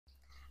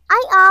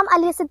I am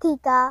Alia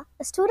Satika,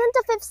 a student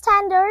of 5th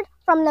standard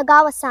from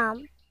Nagaon,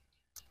 Assam.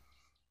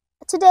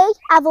 Today,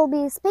 I will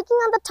be speaking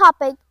on the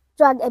topic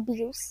drug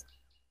abuse.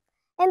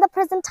 In the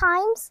present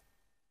times,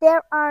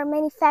 there are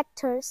many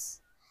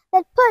factors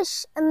that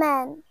push a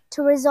man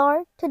to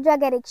resort to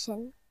drug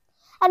addiction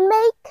and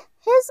make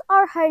his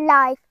or her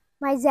life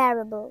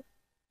miserable.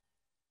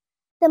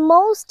 The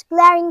most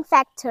glaring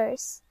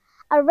factors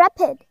are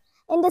rapid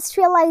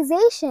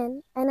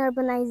industrialization and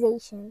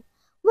urbanization,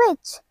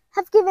 which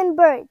have given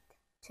birth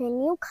to a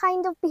new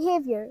kind of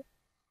behavior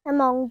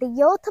among the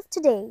youth of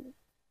today.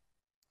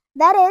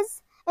 That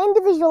is,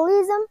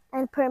 individualism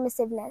and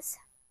permissiveness.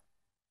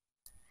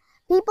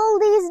 People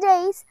these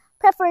days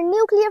prefer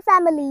nuclear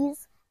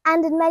families,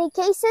 and in many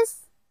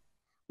cases,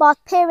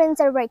 both parents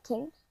are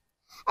working,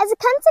 as a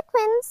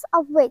consequence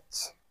of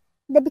which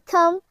they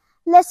become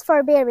less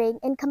forbearing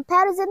in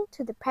comparison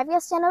to the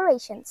previous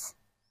generations.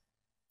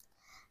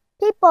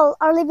 People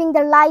are living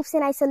their lives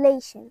in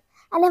isolation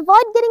and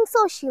avoid getting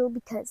social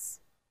because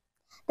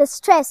the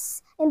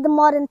stress in the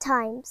modern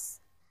times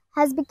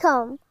has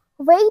become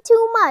way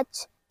too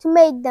much to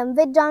make them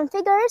withdrawn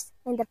figures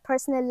in their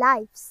personal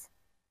lives.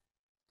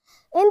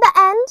 In the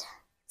end,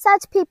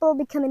 such people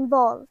become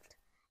involved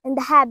in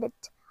the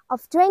habit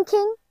of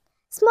drinking,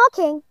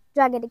 smoking,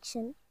 drug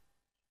addiction.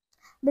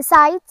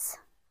 Besides,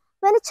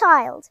 when a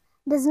child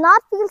does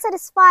not feel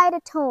satisfied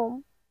at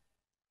home,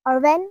 or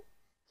when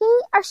he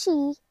or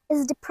she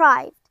is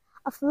deprived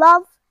of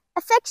love,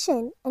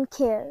 affection, and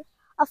care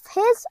of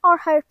his or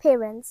her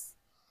parents,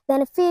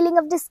 then a feeling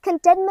of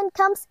discontentment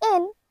comes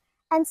in,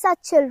 and such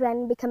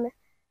children become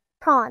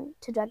prone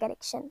to drug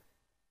addiction.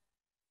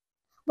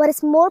 What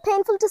is more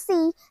painful to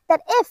see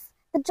that if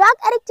the drug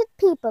addicted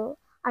people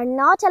are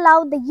not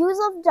allowed the use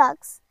of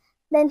drugs,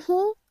 then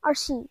he or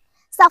she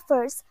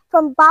suffers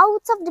from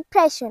bouts of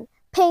depression,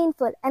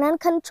 painful and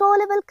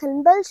uncontrollable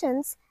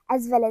convulsions,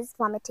 as well as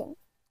vomiting.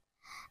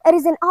 It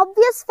is an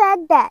obvious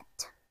fact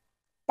that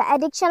the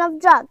addiction of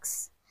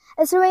drugs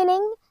is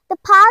ruining the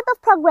path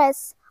of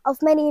progress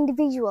of many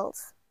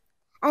individuals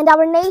and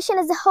our nation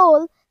as a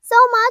whole, so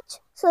much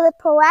so that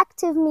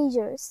proactive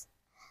measures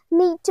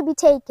need to be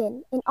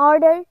taken in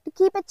order to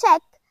keep a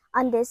check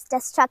on this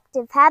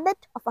destructive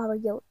habit of our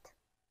youth.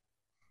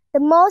 The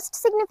most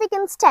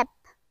significant step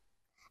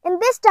in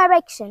this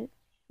direction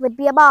would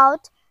be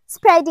about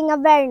spreading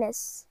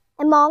awareness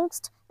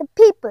amongst the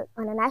people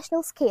on a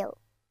national scale.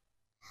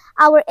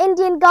 Our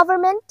Indian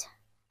government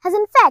has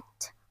in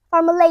fact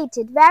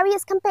formulated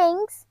various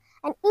campaigns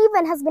and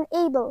even has been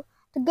able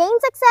to gain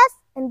success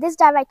in this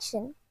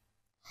direction.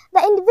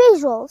 The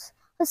individuals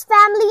whose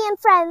family and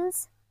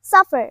friends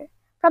suffer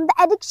from the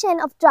addiction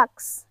of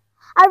drugs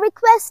are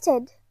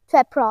requested to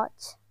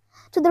approach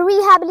to the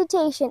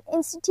rehabilitation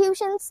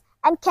institutions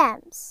and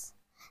camps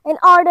in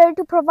order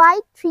to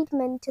provide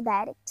treatment to the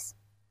addicts.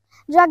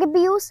 Drug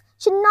abuse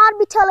should not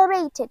be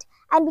tolerated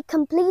and be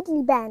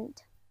completely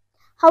banned.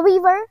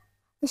 However,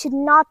 we should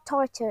not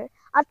torture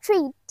or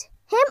treat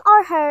him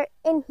or her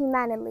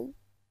inhumanely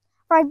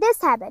for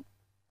this habit,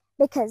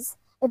 because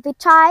if we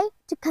try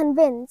to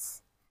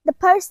convince the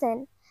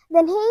person,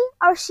 then he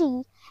or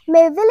she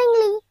may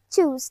willingly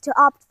choose to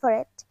opt for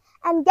it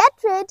and get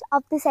rid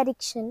of this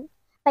addiction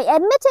by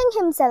admitting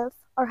himself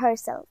or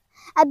herself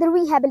at the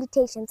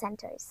rehabilitation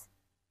centers.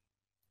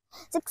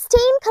 16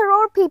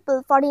 crore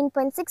people,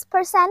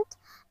 14.6%,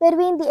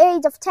 between the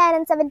age of 10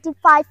 and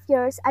 75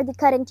 years are the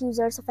current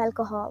users of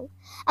alcohol,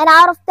 and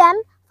out of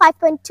them,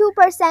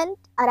 5.2%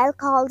 are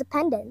alcohol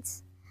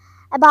dependents.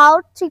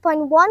 About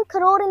 3.1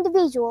 crore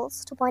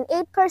individuals,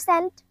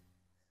 2.8%,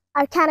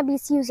 are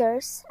cannabis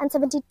users, and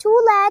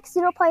 72 lakh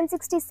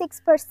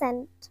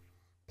 0.66%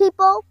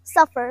 people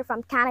suffer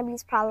from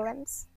cannabis problems.